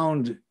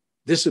profound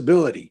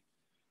disability.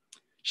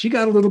 She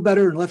got a little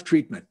better and left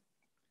treatment.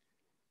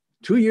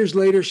 2 years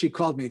later, she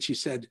called me and she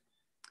said,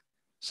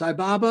 Sai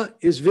Baba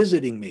is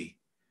visiting me.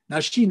 Now,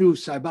 she knew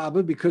Sai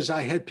Baba because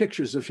I had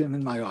pictures of him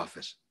in my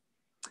office.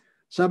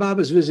 Sai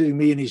Baba is visiting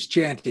me and he's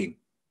chanting.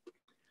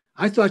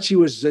 I thought she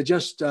was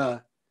just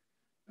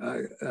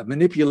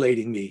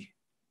manipulating me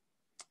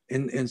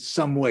in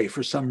some way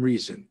for some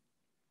reason.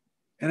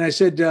 And I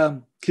said,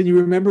 can you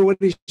remember what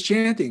he's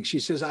chanting? She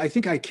says, I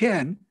think I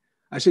can.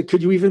 I said,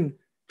 could you even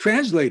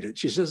translate it?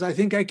 She says, I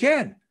think I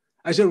can.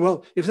 I said,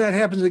 well, if that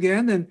happens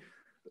again, then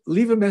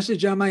leave a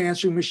message on my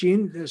answering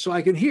machine so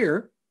I can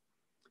hear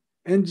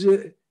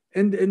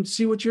and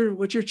see what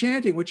you're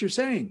chanting, what you're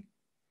saying.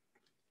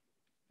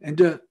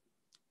 And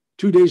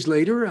 2 days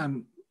later,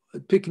 I'm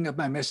picking up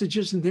my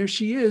messages, and there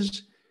she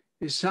is.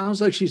 It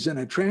sounds like she's in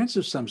a trance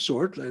of some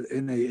sort,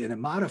 in a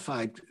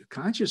modified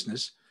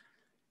consciousness,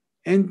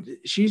 and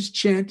she's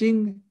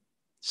chanting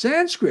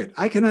Sanskrit.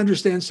 I can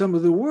understand some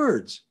of the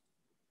words.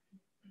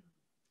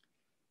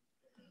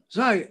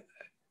 So I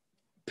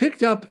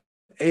picked up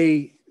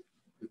a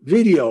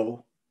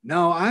video.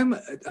 Now, I'm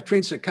a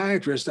trained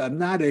psychiatrist. I'm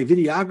not a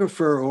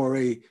videographer or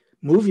a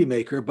movie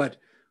maker, but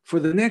for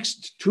the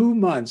next 2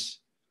 months,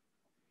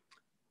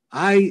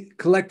 I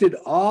collected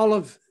all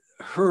of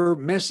her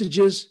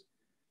messages.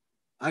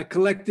 I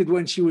collected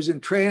when she was in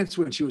trance,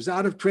 when she was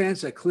out of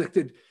trance. I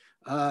collected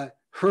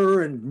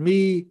her and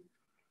me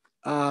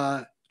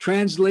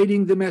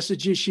translating the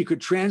messages. She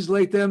could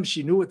translate them.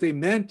 She knew what they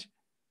meant.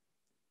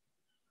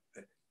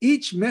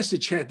 Each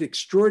message had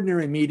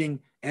extraordinary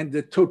meaning, and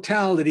the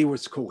totality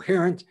was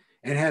coherent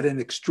and had an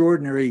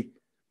extraordinary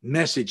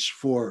message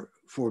for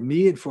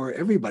me and for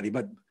everybody,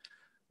 but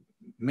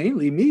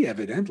mainly me,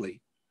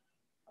 evidently.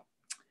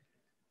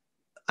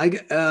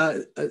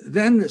 I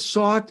then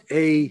sought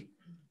a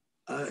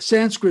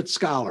Sanskrit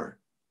scholar,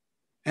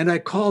 and I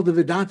called the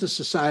Vedanta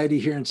Society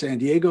here in San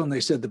Diego, and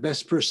they said the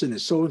best person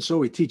is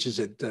so-and-so. He teaches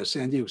at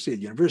San Diego State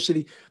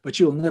University, but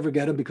you'll never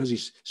get him because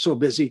he's so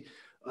busy.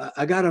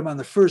 I got him on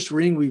the first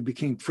ring. We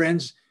became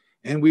friends,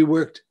 and we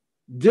worked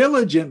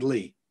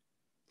diligently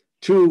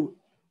to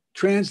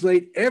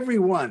translate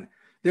everyone.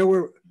 There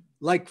were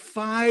like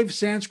 5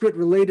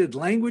 Sanskrit-related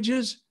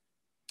languages.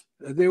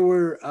 There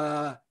were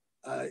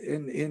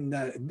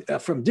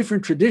from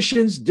different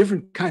traditions,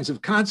 different kinds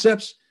of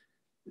concepts.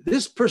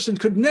 This person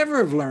could never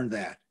have learned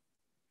that.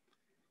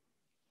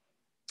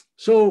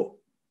 So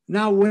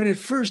now, when it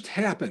first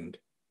happened,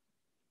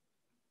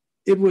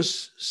 it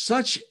was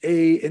such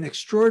an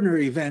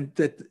extraordinary event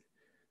that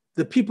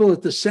the people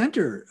at the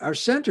center, our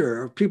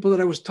center, or people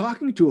that I was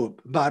talking to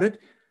about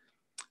it,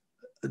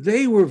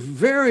 they were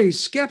very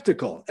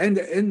skeptical, and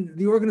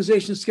the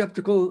organization is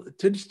skeptical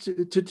to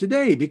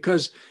today,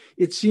 because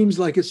it seems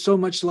like it's so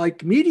much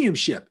like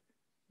mediumship,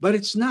 but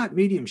it's not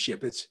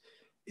mediumship. It's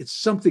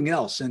something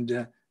else,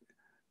 and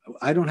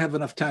I don't have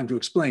enough time to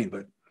explain.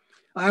 But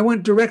I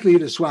went directly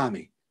to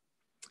Swami,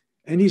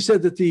 and he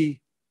said that the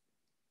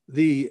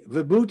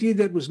vibhuti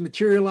that was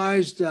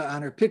materialized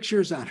on her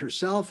pictures, on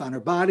herself, on her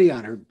body,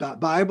 on her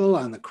Bible,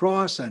 on the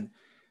cross, and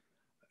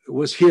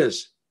was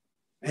his.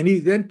 And he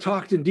then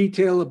talked in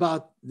detail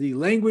about the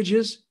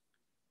languages.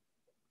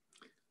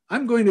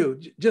 I'm going to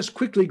just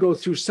quickly go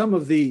through some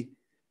of the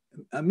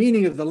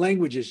meaning of the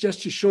languages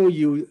just to show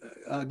you,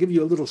 give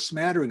you a little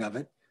smattering of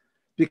it,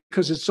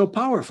 because it's so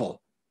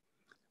powerful.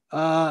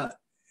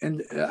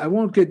 And I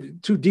won't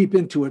get too deep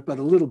into it, but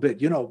a little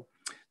bit. You know,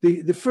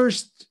 the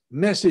first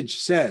message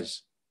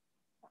says,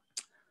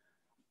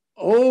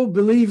 "O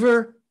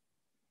believer,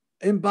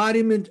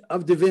 embodiment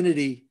of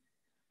divinity,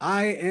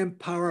 I am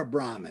Para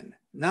Brahman."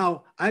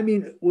 Now, I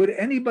mean, would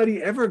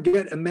anybody ever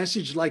get a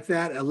message like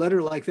that, a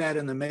letter like that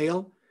in the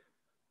mail?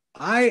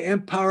 I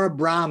am Para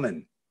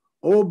Brahman.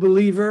 O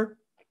believer,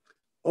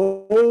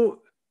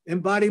 O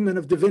embodiment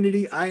of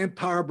divinity, I am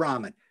Para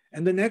Brahman.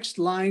 And the next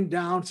line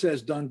down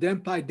says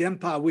Dondempa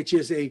Dempa, which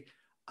is a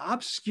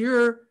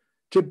obscure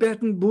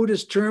Tibetan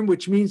Buddhist term,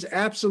 which means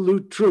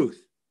absolute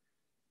truth.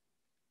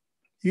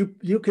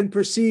 You can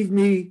perceive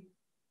me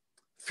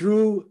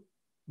through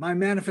my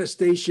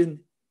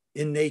manifestation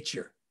in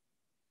nature,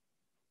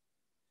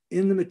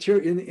 in the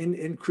material,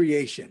 in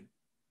creation.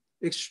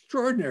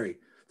 Extraordinary.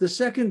 The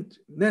second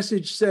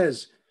message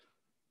says,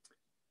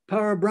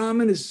 Para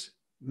Brahman is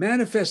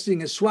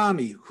manifesting as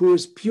Swami, who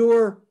is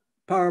pure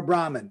Para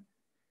Brahman,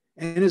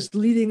 and is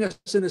leading us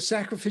in a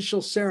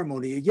sacrificial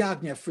ceremony, a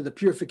yajna, for the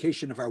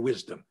purification of our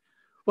wisdom.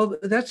 Well,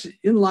 that's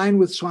in line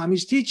with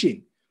Swami's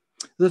teaching.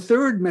 The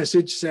third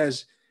message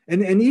says,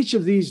 and each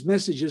of these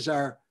messages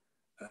are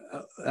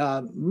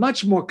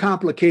much more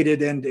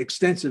complicated and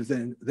extensive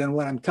than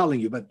what I'm telling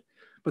you, but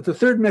the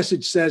third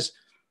message says,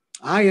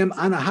 I am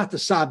Anahata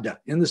Sabda.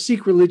 In the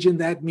Sikh religion,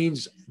 that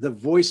means the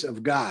voice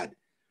of God.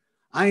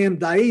 I am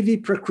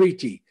Daivi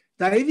Prakriti.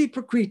 Daivi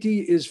Prakriti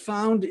is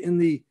found in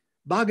the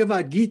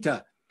Bhagavad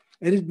Gita,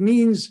 and it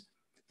means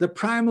the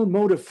primal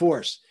motive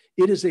force.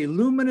 It is a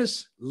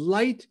luminous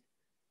light,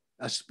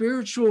 a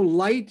spiritual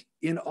light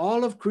in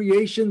all of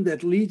creation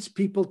that leads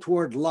people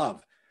toward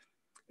love.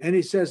 And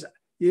he says,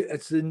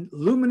 it's the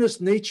luminous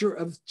nature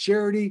of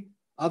charity,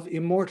 of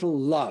immortal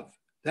love.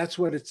 That's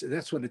what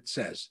it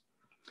says.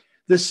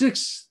 The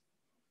sixth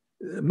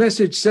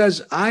message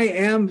says, I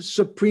am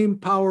supreme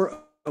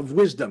power of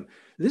wisdom.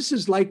 This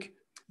is like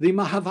the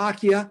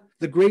Mahavakya,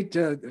 the great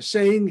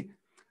saying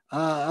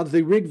of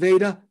the Rig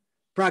Veda,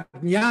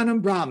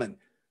 Prajnanam Brahman.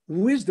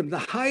 Wisdom, the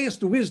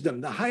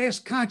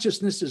highest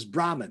consciousness is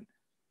Brahman.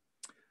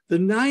 The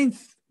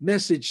ninth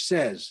message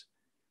says,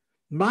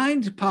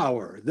 mind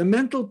power, the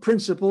mental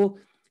principle,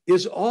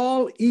 is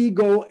all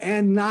ego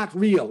and not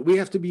real. We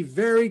have to be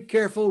very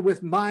careful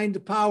with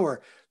mind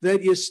power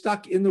that is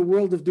stuck in the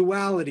world of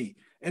duality.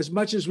 As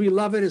much as we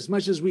love it, as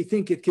much as we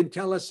think it can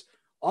tell us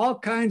all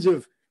kinds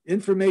of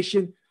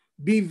information,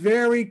 be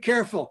very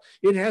careful.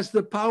 It has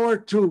the power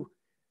to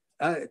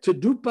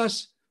dupe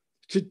us,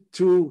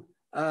 to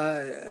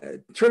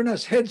turn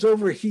us heads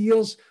over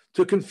heels,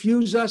 to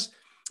confuse us.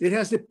 It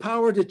has the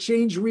power to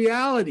change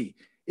reality.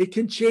 It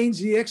can change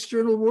the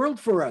external world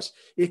for us.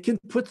 It can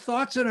put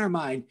thoughts in our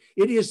mind.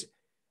 It is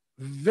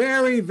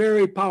very,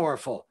 very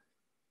powerful.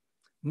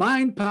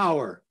 Mind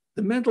power,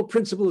 the mental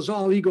principle, is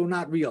all ego,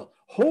 not real.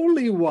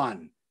 Holy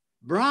One,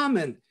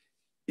 Brahman,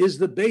 is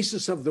the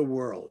basis of the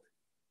world.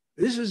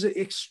 This is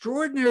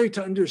extraordinary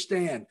to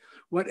understand.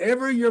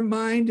 Whatever your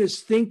mind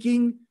is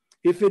thinking,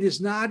 if it is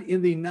not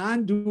in the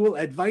non-dual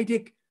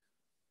Advaitic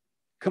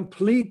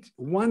complete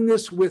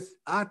oneness with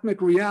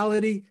Atmic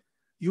reality,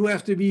 you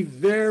have to be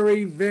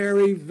very,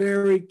 very,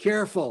 very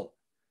careful.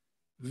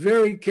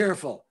 Very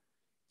careful.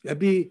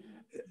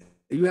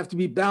 You have to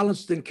be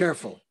balanced and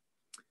careful.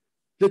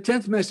 The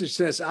 10th message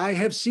says, I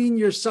have seen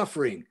your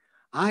suffering.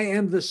 I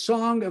am the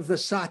song of the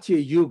Satya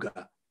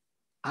Yuga.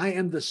 I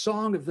am the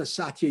song of the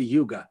Satya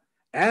Yuga.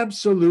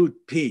 Absolute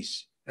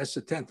peace. That's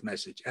the 10th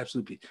message,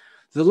 absolute peace.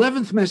 The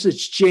 11th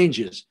message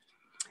changes,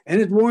 and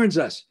it warns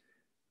us.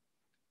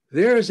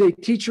 There is a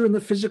teacher in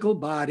the physical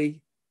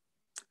body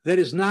that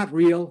is not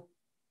real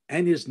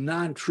and is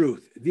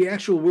non-truth. The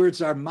actual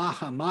words are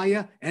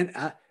Mahamaya and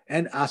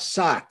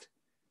Asat.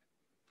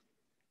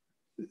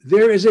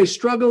 There is a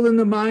struggle in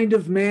the mind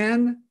of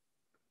man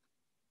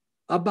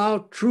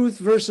about truth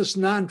versus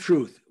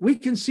non-truth. We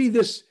can see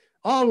this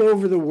all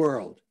over the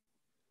world.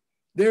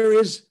 There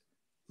is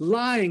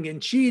lying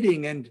and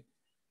cheating and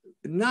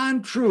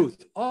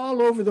non-truth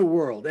all over the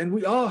world. And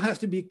we all have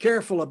to be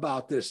careful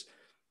about this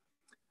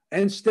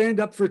and stand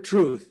up for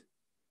truth.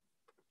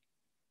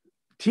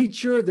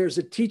 There's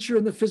a teacher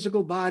in the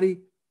physical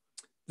body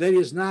that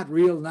is not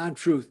real,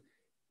 non-truth,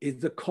 is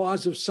the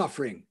cause of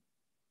suffering.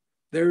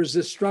 There is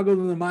a struggle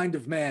in the mind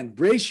of man.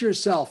 Brace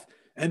yourself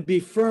and be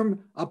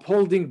firm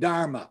upholding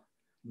Dharma.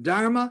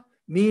 Dharma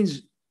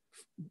means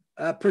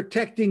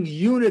protecting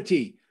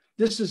unity.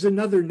 This is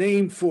another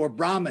name for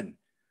Brahman,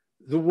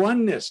 the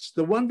oneness,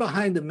 the one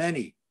behind the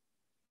many.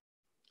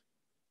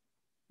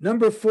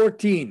 Number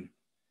 14,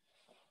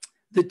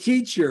 the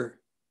teacher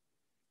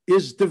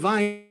is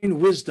divine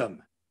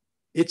wisdom.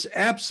 It's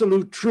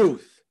absolute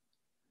truth.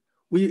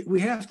 We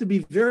have to be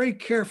very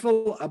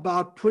careful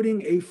about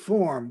putting a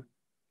form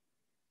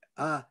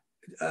as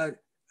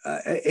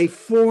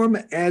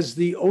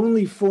the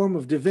only form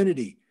of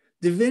divinity.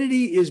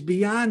 Divinity is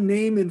beyond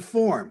name and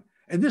form.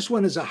 And this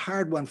one is a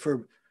hard one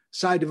for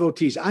Sai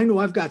devotees. I know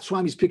I've got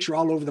Swami's picture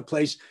all over the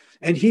place,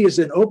 and he is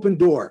an open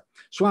door.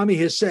 Swami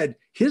has said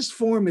his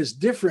form is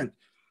different.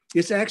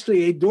 It's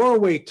actually a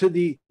doorway to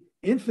the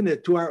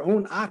infinite, to our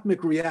own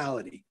Atmic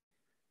reality.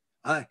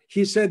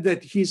 He said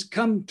that he's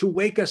come to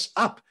wake us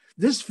up.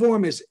 This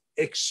form is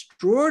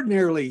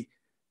extraordinarily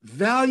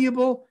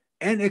valuable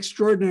and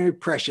extraordinarily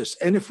precious.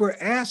 And if we're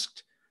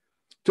asked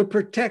to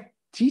protect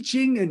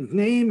teaching and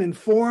name and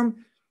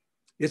form,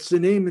 it's the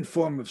name and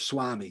form of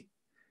Swami.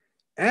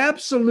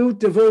 Absolute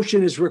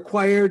devotion is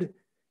required.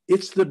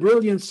 It's the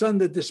brilliant sun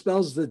that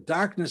dispels the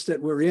darkness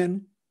that we're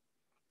in.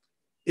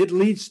 It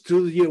leads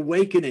to the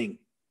awakening.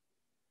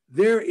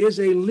 There is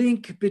a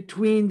link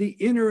between the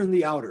inner and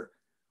the outer.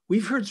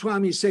 We've heard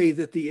Swami say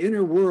that the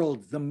inner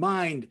world, the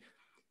mind,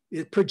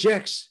 it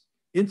projects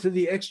into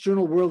the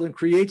external world and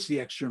creates the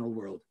external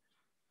world.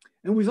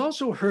 And we've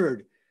also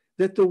heard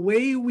that the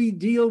way we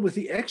deal with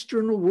the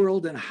external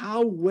world and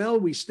how well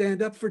we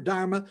stand up for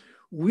Dharma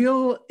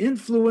will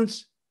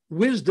influence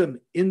wisdom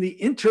in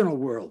the internal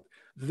world.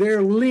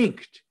 They're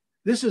linked.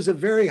 This is a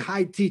very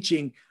high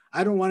teaching.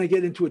 I don't want to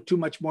get into it too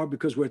much more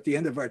because we're at the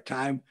end of our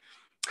time.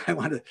 I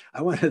want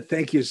to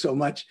thank you so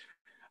much.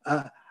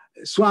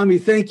 Swami,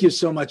 thank you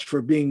so much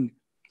for being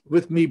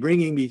with me,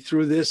 bringing me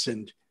through this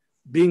and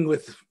being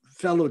with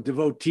fellow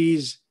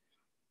devotees,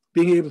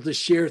 being able to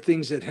share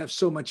things that have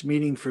so much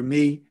meaning for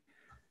me,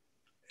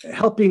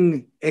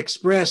 helping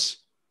express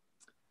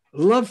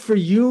love for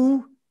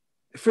you,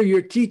 for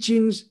your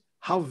teachings,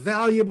 how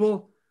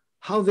valuable,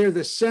 how they're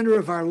the center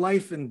of our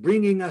life and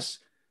bringing us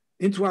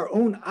into our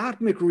own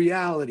Atmic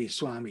reality,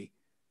 Swami,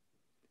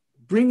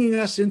 bringing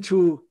us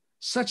into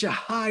such a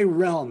high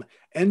realm,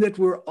 and that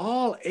we're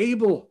all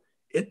able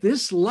at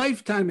this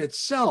lifetime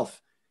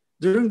itself,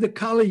 during the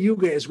Kali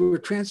Yuga, as we were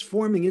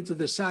transforming into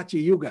the Satya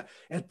Yuga,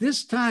 at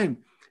this time,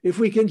 if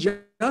we can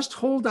just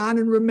hold on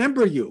and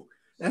remember you,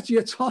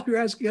 that's all you're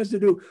asking us to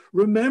do.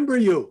 Remember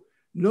you.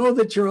 Know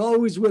that you're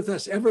always with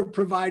us, ever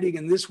providing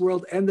in this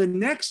world and the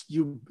next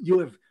you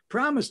have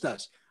promised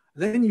us.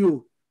 Then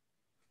you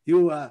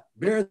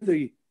bear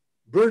the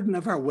burden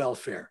of our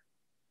welfare.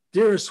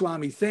 Dear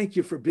Swami, thank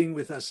you for being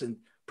with us and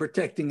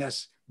protecting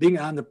us, being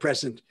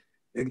omnipresent.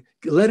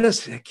 Let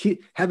us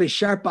have a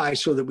sharp eye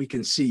so that we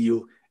can see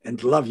you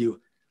and love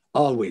you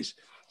always.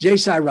 Jai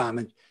Sai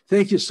Raman,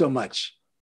 thank you so much.